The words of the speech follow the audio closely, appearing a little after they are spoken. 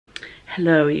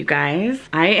Hello, you guys.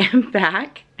 I am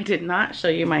back. I did not show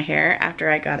you my hair after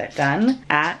I got it done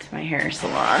at my hair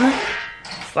salon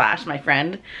slash my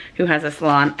friend who has a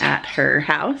salon at her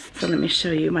house. So let me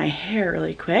show you my hair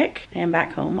really quick. I am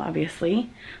back home, obviously.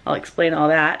 I'll explain all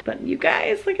that. But you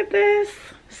guys, look at this.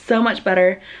 So much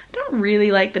better. I don't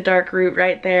really like the dark root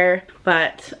right there,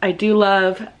 but I do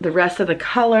love the rest of the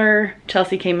color.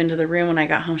 Chelsea came into the room when I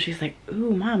got home. She's like,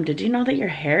 ooh, Mom, did you know that your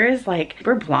hair is like,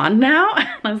 we're blonde now?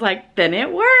 I was like, then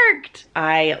it worked.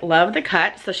 I love the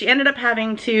cut. So she ended up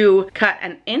having to cut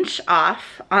an inch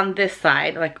off on this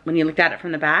side, like when you looked at it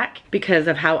from the back, because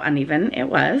of how uneven it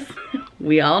was.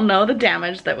 We all know the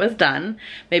damage that was done.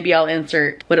 Maybe I'll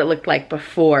insert what it looked like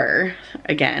before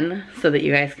again so that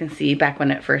you guys can see back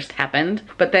when it first happened.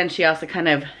 But then she also kind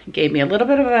of gave me a little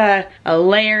bit of a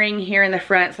layering here in the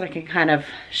front so I can kind of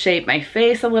shape my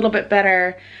face a little bit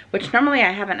better, which normally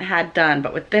I haven't had done,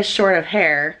 but with this short of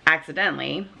hair,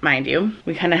 accidentally, mind you,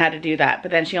 we kind of had to do that.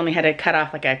 But then she only had to cut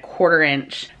off like a 1/4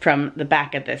 inch from the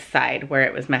back of this side where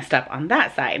it was messed up on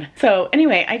that side. So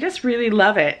anyway, I just really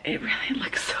love it. It really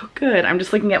looks so good. I'm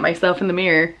just looking at myself in the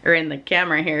mirror, or in the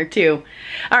camera here too.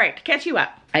 All right, to catch you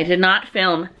up, I did not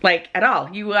film like at all.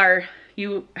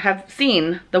 You have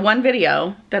seen the one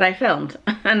video that I filmed,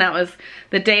 and that was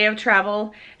the day of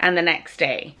travel and the next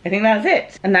day. I think that was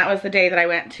it. And that was the day that I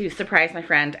went to surprise my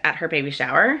friend at her baby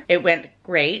shower. It went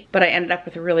great, but I ended up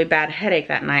with a really bad headache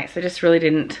that night, so I just really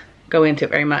didn't go into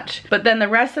it very much. But then the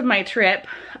rest of my trip,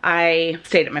 I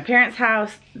stayed at my parents'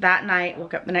 house that night,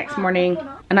 woke up the next morning,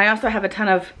 and I also have a ton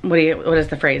of, what is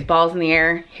the phrase, balls in the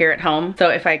air here at home. So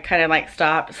if I kind of like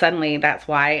stop suddenly, that's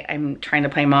why I'm trying to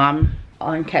play mom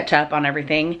and catch up on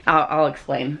everything. I'll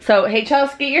explain. So, hey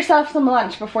Chelsea, get yourself some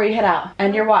lunch before you head out.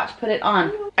 And your watch, put it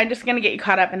on. I'm just gonna get you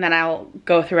caught up and then I'll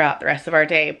go throughout the rest of our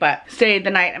day. But stayed the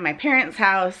night at my parents'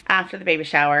 house after the baby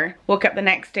shower. Woke up the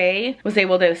next day, was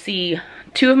able to see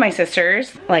 2 of my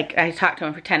sisters. Like, I talked to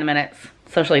them for 10 minutes.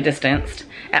 Socially distanced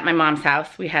at my mom's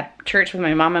house. We had church with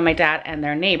my mom and my dad and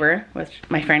their neighbor with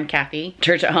my friend Kathy.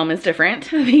 Church at home is different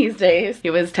these days.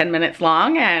 It was 10 minutes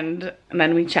long and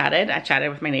then we chatted. I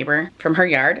chatted with my neighbor from her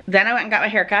yard. Then I went and got my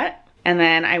hair cut. And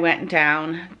then I went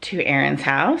down to Erin's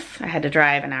house. I had to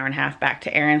drive an 1.5 hours back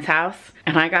to Erin's house.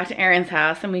 And I got to Erin's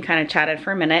house and we kind of chatted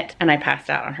for a minute and I passed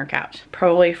out on her couch.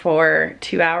 Probably for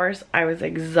 2 hours. I was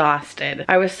exhausted.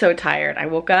 I was so tired. I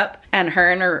woke up and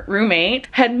her and her roommate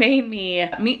had made me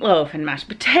meatloaf and mashed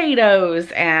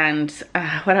potatoes and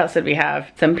what else did we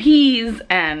have? Some peas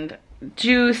and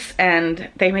juice, and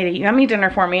they made a yummy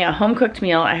dinner for me, a home-cooked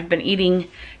meal. I had been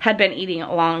eating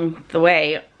along the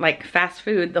way, like fast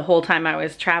food the whole time I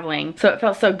was traveling. So it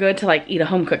felt so good to like eat a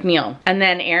home-cooked meal. And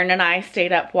then Erin and I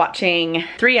stayed up watching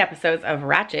 3 episodes of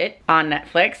Ratchet on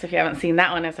Netflix. If you haven't seen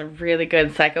that one, it's a really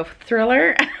good psycho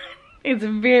thriller. It's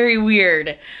very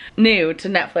weird. New to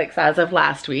Netflix as of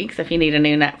last week, so if you need a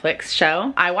new Netflix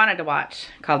show. I wanted to watch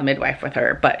Call the Midwife with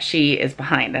her, but she is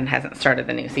behind and hasn't started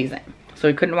the new season. So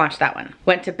we couldn't watch that one.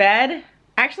 Went to bed,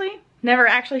 actually, never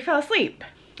actually fell asleep.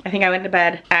 I think I went to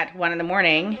bed at 1 in the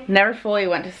morning, never fully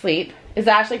went to sleep. Is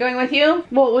Ashley going with you?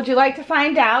 Well, would you like to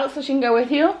find out so she can go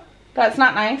with you? That's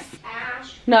not nice.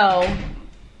 Ash. No,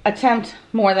 attempt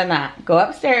more than that. Go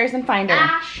upstairs and find her.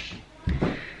 Ash.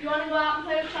 You want to go out and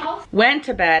play with Charles? Went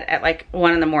to bed at like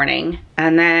 1 in the morning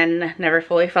and then never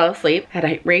fully fell asleep. Had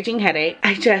a raging headache.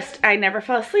 I never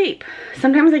fell asleep.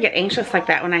 Sometimes I get anxious like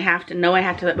that when I have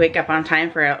to wake up on time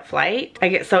for a flight. I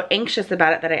get so anxious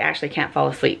about it that I actually can't fall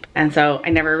asleep. And so I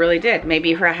never really did.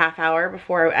 Maybe for a half hour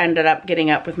before I ended up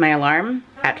getting up with my alarm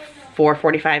at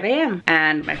 4:45 a.m.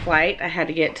 And my flight, I had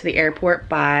to get to the airport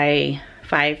by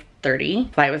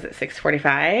 5:30. Flight was at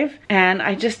 6:45 and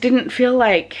I just didn't feel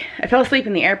like, I fell asleep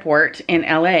in the airport in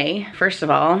LA, first of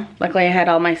all. Luckily I had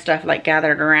all my stuff like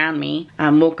gathered around me.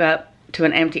 Woke up to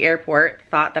an empty airport,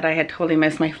 thought that I had totally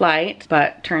missed my flight,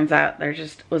 but turns out there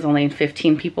just was only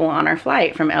 15 people on our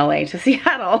flight from LA to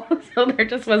Seattle. So there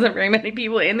just wasn't very many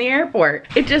people in the airport.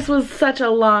 It just was such a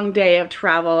long day of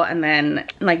travel and then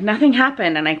like nothing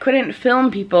happened and I couldn't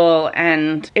film people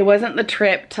and it wasn't the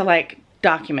trip to like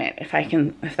document,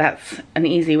 if that's an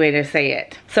easy way to say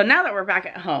it. So now that we're back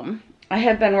at home, I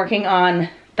have been working on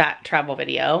that travel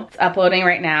video. It's uploading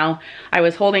right now. I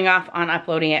was holding off on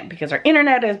uploading it because our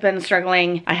internet has been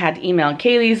struggling. I had to email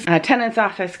Kaylee's attendance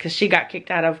office because she got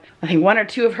kicked out of, I think, 1 or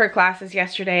 2 of her classes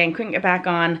yesterday and couldn't get back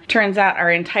on. Turns out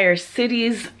our entire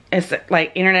city's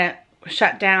internet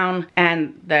shut down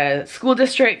and the school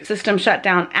district system shut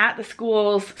down at the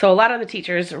schools. So a lot of the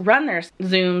teachers run their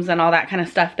Zooms and all that kind of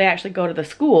stuff. They actually go to the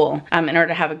school in order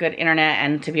to have a good internet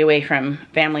and to be away from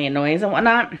family and noise and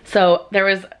whatnot. So there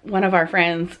was one of our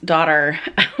friends' daughter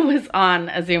was on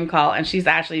a Zoom call, and she's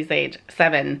Ashley's age,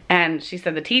 7, and she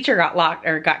said the teacher got locked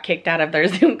or got kicked out of their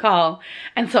Zoom call.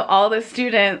 And so all the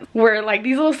students were like,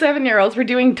 these little 7-year-olds were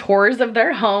doing tours of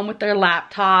their home with their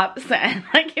laptops, and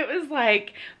like it was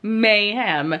like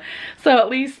mayhem. So at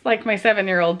least like my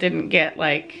 7-year-old didn't get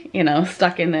like, you know,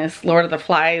 stuck in this Lord of the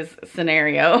Flies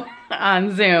scenario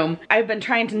on Zoom. I've been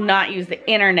trying to not use the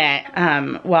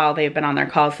internet while they've been on their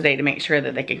calls today to make sure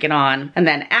that they could get on. And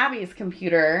then Abby's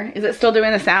computer, is it still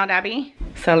doing the sound, Abby?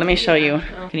 So let me show you.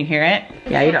 Can you hear it?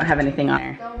 Yeah, you don't have anything on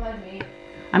there. Don't let me.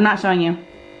 I'm not showing you.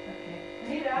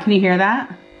 Okay. Can you hear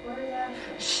that? What is that?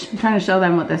 Shh, I'm trying to show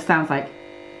them what this sounds like.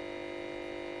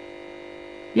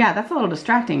 Yeah, that's a little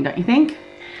distracting, don't you think?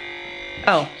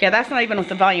 Oh, yeah, that's not even with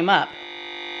the volume up.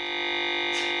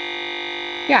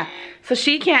 Yeah, so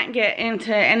she can't get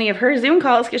into any of her Zoom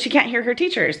calls because she can't hear her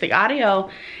teachers. The audio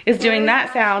is doing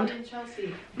that sound.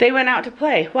 They went out to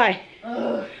play. Why?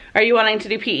 Ugh. Are you wanting to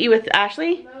do PE with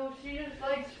Ashley? No, she just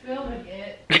likes filming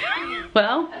it.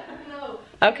 Well, No.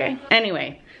 okay.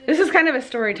 Anyway, this is kind of a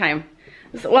story time.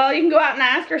 Well, you can go out and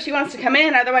ask her if she wants to come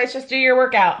in, otherwise just do your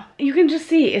workout. You can just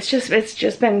see, it's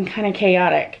just been kind of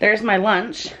chaotic. There's my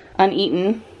lunch,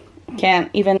 uneaten. Can't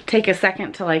even take a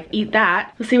second to like eat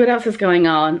that. Let's see what else is going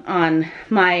on.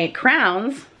 My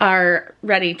crowns are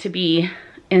ready to be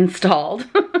installed.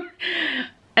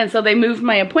 And so they moved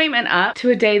my appointment up to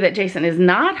a day that Jason is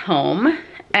not home.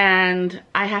 And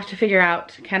I have to figure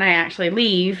out, can I actually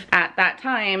leave at that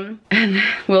time? And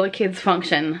will the kids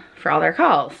function for all their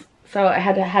calls? So I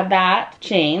had to have that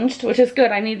changed, which is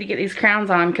good. I need to get these crowns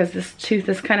on because this tooth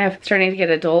is kind of starting to get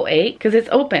a dull ache because it's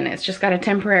open. It's just got a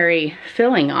temporary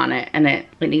filling on it and it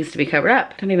needs to be covered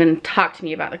up. Don't even talk to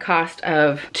me about the cost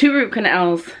of 2 root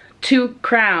canals, 2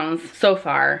 crowns so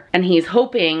far, and he's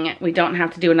hoping we don't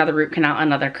have to do another root canal,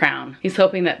 another crown. He's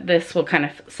hoping that this will kind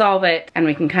of solve it and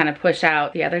we can kind of push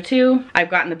out the other 2. I've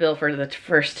gotten the bill for the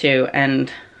first 2 and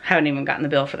haven't even gotten the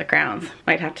bill for the crowns.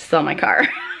 Might have to sell my car.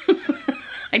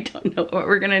 I don't know what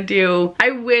we're gonna do.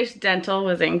 I wish dental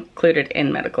was included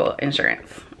in medical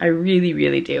insurance. I really,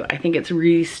 really do. I think it's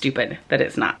really stupid that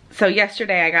it's not. So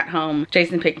yesterday I got home,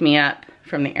 Jason picked me up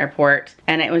from the airport,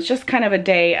 and it was just kind of a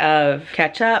day of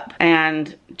catch up,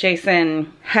 and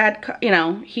Jason had, you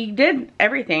know, he did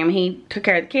everything. I mean, he took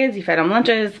care of the kids, he fed them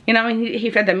lunches, you know, he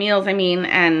fed them meals, I mean,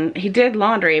 and he did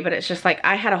laundry, but it's just like,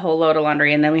 I had a whole load of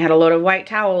laundry, and then we had a load of white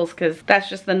towels, because that's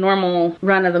just the normal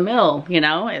run of the mill, you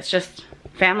know, it's just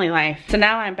family life. So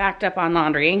now I'm backed up on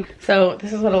laundry. So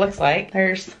this is what it looks like.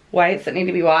 There's whites that need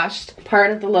to be washed.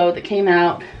 Part of the load that came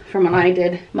out from when I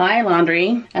did my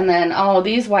laundry. And then all of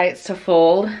these whites to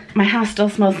fold. My house still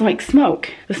smells like smoke.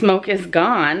 The smoke is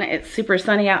gone. It's super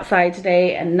sunny outside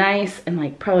today and nice and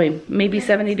like probably maybe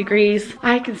 70 degrees.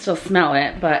 I can still smell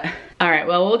it, but all right,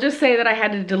 well, we'll just say that I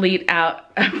had to delete out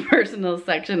a personal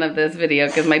section of this video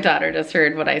because my daughter just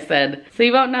heard what I said. So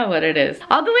you won't know what it is.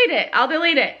 I'll delete it. I'll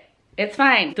delete it. It's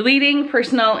fine. Deleting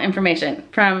personal information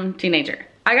from teenager.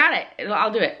 I got it.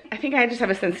 I'll do it. I think I just have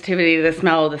a sensitivity to the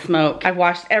smell of the smoke. I've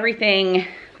washed everything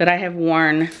that I have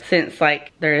worn since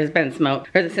like there has been smoke,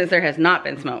 or since there has not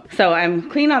been smoke. So I'm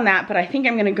clean on that, but I think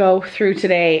I'm gonna go through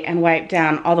today and wipe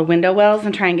down all the window wells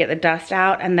and try and get the dust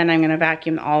out, and then I'm gonna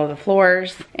vacuum all of the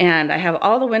floors. And I have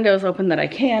all the windows open that I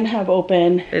can have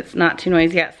open. It's not too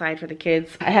noisy outside for the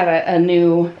kids. I have a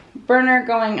new burner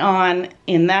going on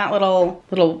in that little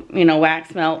you know,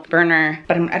 wax melt burner,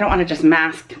 but I don't wanna just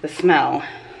mask the smell.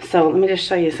 So let me just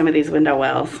show you some of these window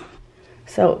wells.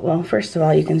 So, well, first of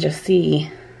all, you can just see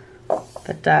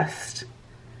the dust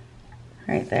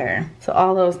right there. So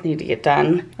all those need to get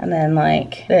done. And then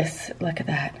like this, look at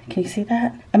that. Can you see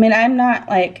that? I mean, I'm not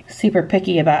like super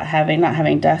picky about not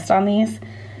having dust on these,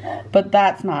 but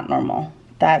that's not normal.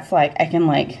 That's like, I can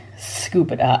like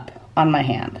scoop it up on my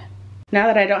hand. Now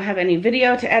that I don't have any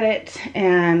video to edit,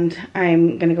 and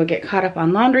I'm gonna go get caught up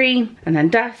on laundry and then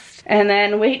dust and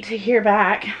then wait to hear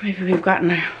back. Maybe we've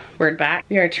gotten a word back.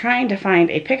 We are trying to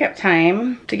find a pickup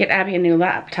time to get Abby a new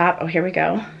laptop. Oh, here we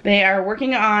go. They are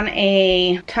working on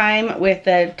a time with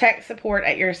the tech support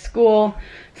at your school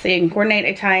so you can coordinate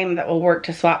a time that will work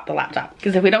to swap the laptop.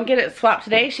 Because if we don't get it swapped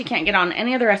today, she can't get on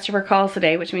any of the rest of her calls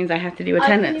today, which means I have to do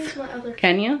attendance.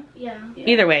 Can you? Yeah.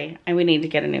 Either way, we need to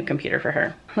get a new computer for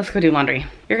her. Let's go do laundry.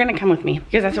 You're gonna come with me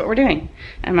because that's what we're doing.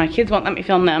 And my kids won't let me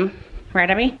film them. Right,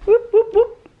 Abby? Whoop, whoop,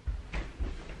 whoop.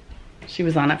 She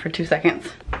was on it for 2 seconds.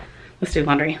 Let's do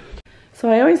laundry. So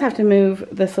I always have to move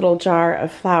this little jar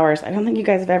of flowers. I don't think you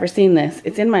guys have ever seen this.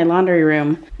 It's in my laundry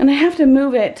room. And I have to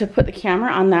move it to put the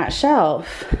camera on that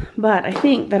shelf. But I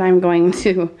think that I'm going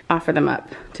to offer them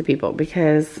up to people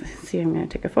because, see, I'm gonna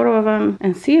take a photo of them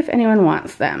and see if anyone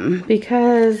wants them.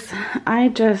 Because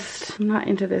I'm not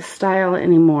into this style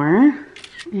anymore.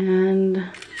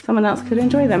 And someone else could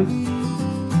enjoy them.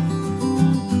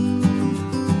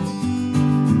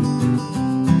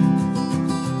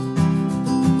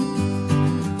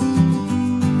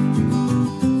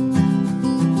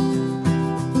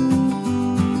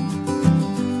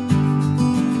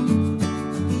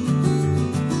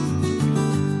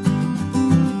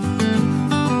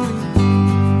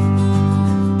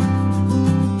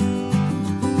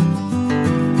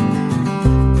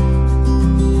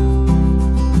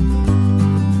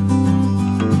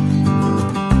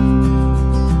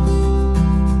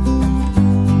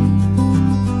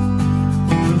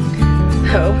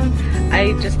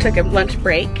 I just took a lunch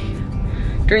break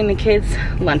during the kids'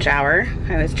 lunch hour.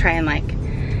 I was trying like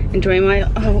enjoying my,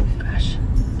 oh gosh,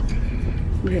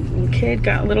 the kid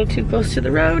got a little too close to the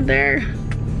road there.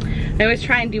 I always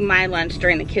try and do my lunch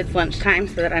during the kids' lunchtime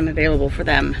so that I'm available for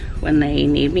them when they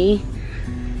need me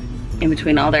in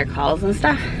between all their calls and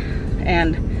stuff.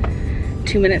 And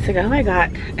 2 minutes ago I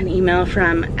got an email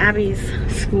from Abby's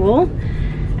school,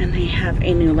 and they have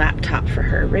a new laptop for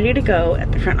her ready to go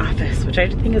at the front office, which I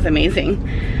think is amazing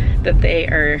that they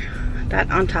are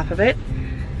that on top of it.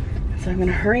 So I'm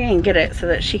gonna hurry and get it so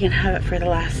that she can have it for the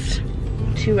last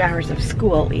 2 hours of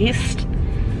school at least.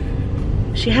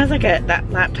 She has like that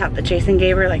laptop that Jason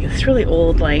gave her, like this really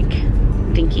old, like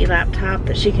dinky laptop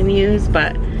that she can use,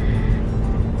 but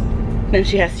then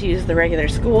she has to use the regular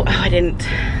school. Oh, I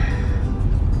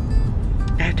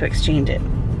have to exchange it.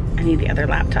 I need the other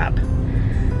laptop.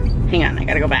 Hang on, I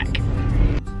gotta go back.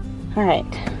 All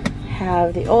right,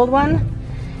 have the old one,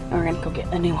 and we're gonna go get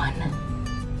the new one.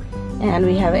 And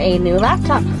we have a new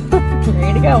laptop,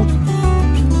 ready to go.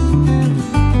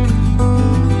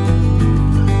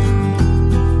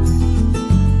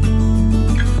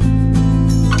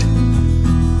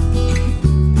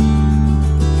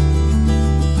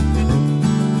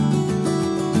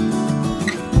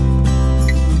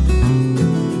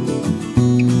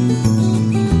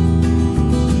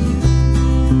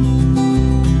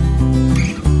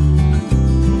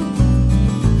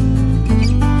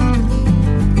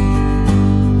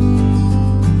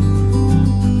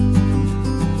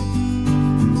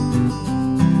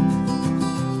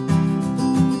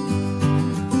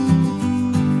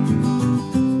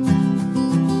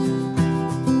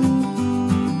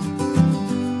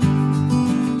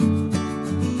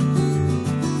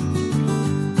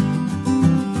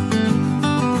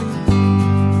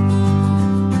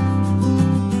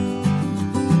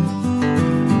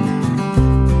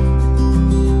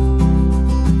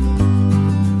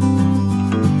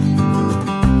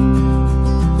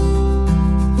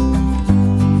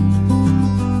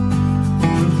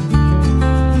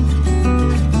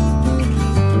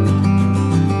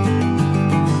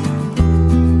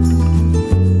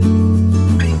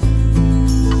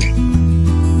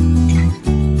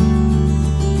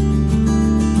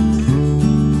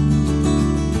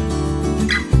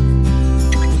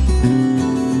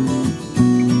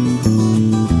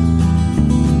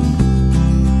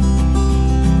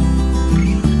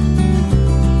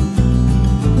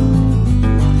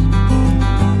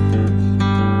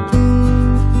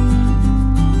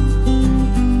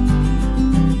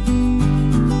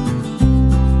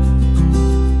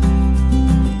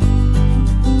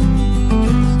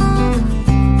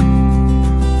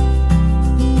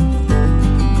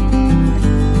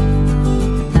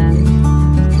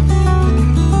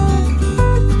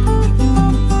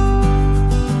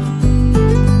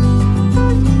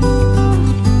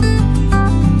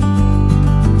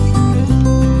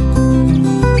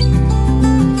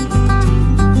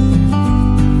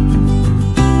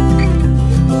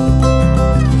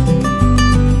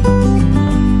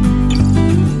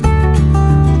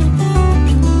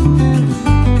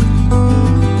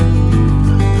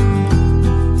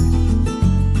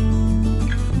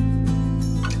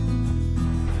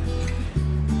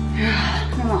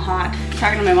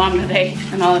 Talking to my mom today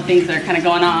and all the things that are kind of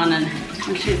going on, and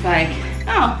she's like,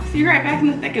 oh, so you're right back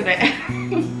in the thick of it.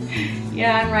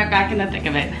 Yeah, I'm right back in the thick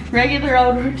of it. Regular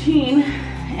old routine.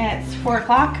 It's 4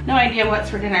 o'clock. No idea what's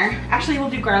for dinner. Actually,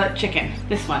 we'll do garlic chicken.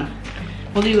 This one.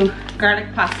 We'll do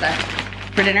garlic pasta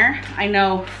for dinner. I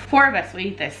know 4 of us will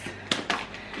eat this.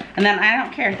 And then I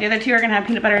don't care. The other 2 are gonna have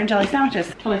peanut butter and jelly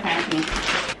sandwiches. Totally fine with me. I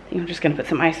think I'm just gonna put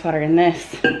some ice water in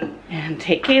this and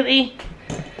take Kaylee.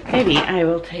 Maybe I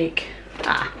will take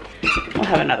We'll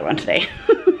have another one today.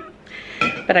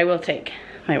 But I will take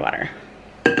my water.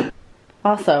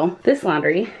 Also, this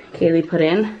laundry Kaylee put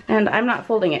in, and I'm not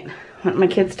folding it. I want my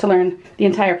kids to learn the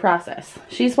entire process.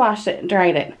 She's washed it and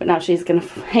dried it, but now she's gonna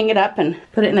hang it up and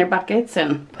put it in their buckets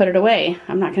and put it away.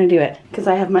 I'm not gonna do it because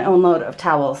I have my own load of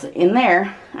towels in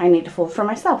there. I need to fold for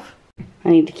myself. I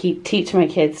need to teach my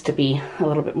kids to be a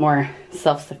little bit more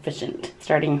self-sufficient,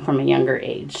 starting from a younger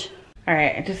age. All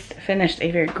right, I just finished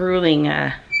a very grueling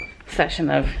session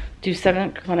of do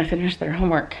 7 when I finish their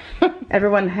homework.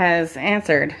 Everyone has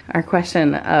answered our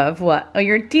question of what? Oh,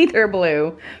 your teeth are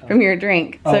blue from your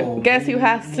drink. So guess who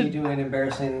has to do an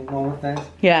embarrassing moment things?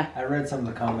 Yeah. I read some of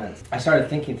the comments. I started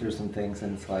thinking through some things,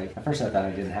 and it's like, at first I thought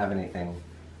I didn't have anything.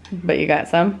 But you got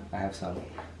some? I have some.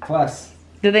 Plus,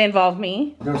 did they involve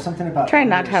me? there was something about Try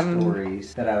not to have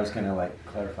stories that I was gonna like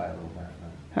clarify a little bit.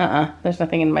 There's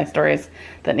nothing in my stories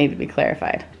that need to be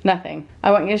clarified. Nothing.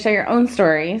 I want you to share your own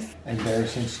stories.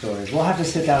 Embarrassing stories. We'll have to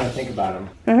sit down and think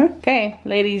about them. Okay,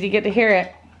 ladies, you get to hear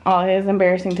it. All his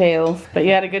embarrassing tales. But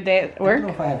you had a good day at work? I don't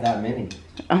know if I have that many.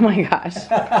 Oh my gosh.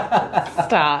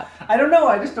 Stop. I don't know.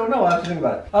 I just don't know. I have to think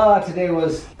about it. Today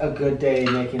was a good day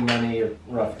making money, a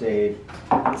rough day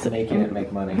making it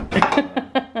make money.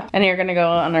 And you're gonna go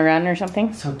on a run or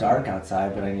something? It's so dark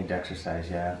outside, but I need to exercise,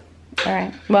 yeah. All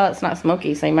right. Well, it's not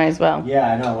smoky, so you might as well.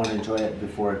 Yeah, I know. I want to enjoy it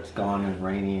before it's gone and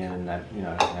rainy and, you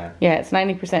know. Yeah. Yeah, it's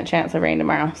 90% chance of rain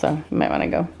tomorrow, so you might want to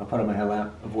go. I'll put on my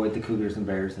headlamp, avoid the cougars and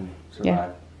bears, and survive.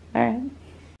 Yeah. All right.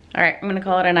 All right, I'm going to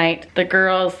call it a night. The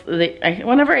girls,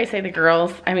 whenever I say the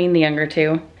girls, I mean the younger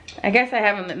two. I guess I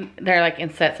have them, they're like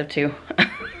in sets of 2.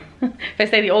 If I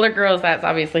say the older girls, that's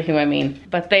obviously who I mean.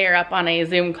 But they are up on a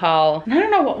Zoom call. I don't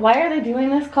know, why are they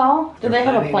doing this call? Do they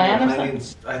have a plan or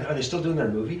something? Are they still doing their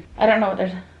movie? I don't know what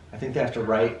they're... I think they have to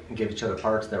write and give each other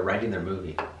parts. They're writing their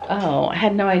movie. Oh, I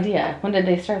had no idea. When did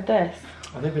they start this?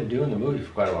 Well, they've been doing the movie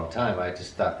for quite a long time. I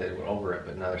just thought they were over it,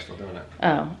 but now they're still doing it.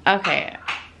 Oh, okay.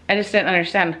 I just didn't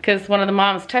understand because one of the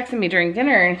moms texted me during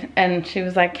dinner and she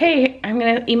was like, hey, I'm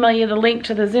gonna email you the link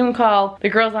to the Zoom call. The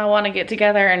girls all want to get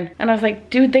together. And I was like,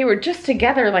 dude, they were just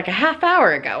together like a half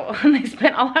hour ago and they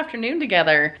spent all afternoon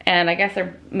together. And I guess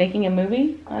they're making a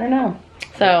movie? I don't know.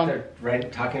 So they're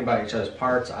talking about each other's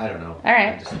parts. I don't know. All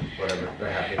right. Just whatever.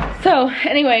 They're happy. So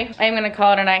anyway, I'm gonna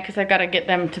call it a night because I've got to get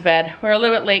them to bed. We're a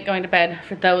little bit late going to bed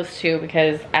for those two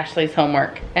because Ashley's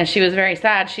homework. And she was very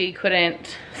sad she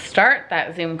couldn't start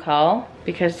that Zoom call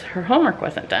because her homework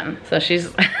wasn't done. So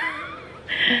she's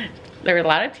there were a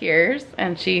lot of tears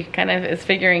and she kind of is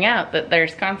figuring out that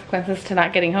there's consequences to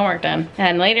not getting homework done.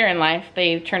 And later in life,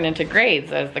 they turn into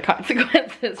grades as the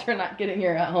consequences for not getting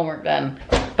your homework done.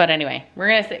 But anyway, we're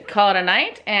gonna call it a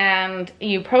night and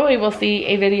you probably will see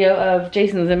a video of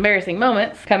Jason's embarrassing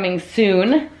moments coming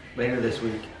soon. Later this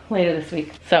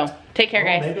week. So take care,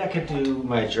 guys. Maybe I could do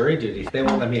my jury duties. They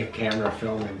won't let me have camera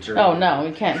film and jury. Oh no,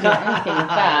 we can't do anything with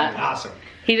that. Awesome.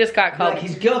 He just got called. Like,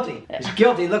 he's guilty. He's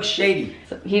guilty. He looks shady.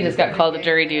 He just got called to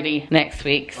jury duty next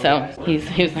week. So he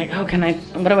was like, oh,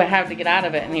 what do I have to get out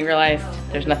of it? And he realized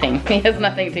there's nothing. He has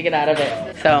nothing to get out of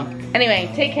it. So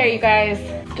anyway, take care, you guys.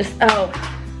 Just,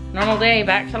 normal day,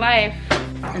 back to life.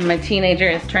 And my teenager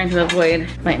is trying to avoid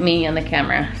me on the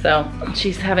camera. So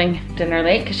she's having dinner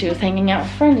late because she was hanging out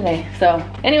with a friend today. So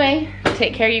anyway,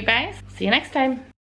 take care, you guys. See you next time.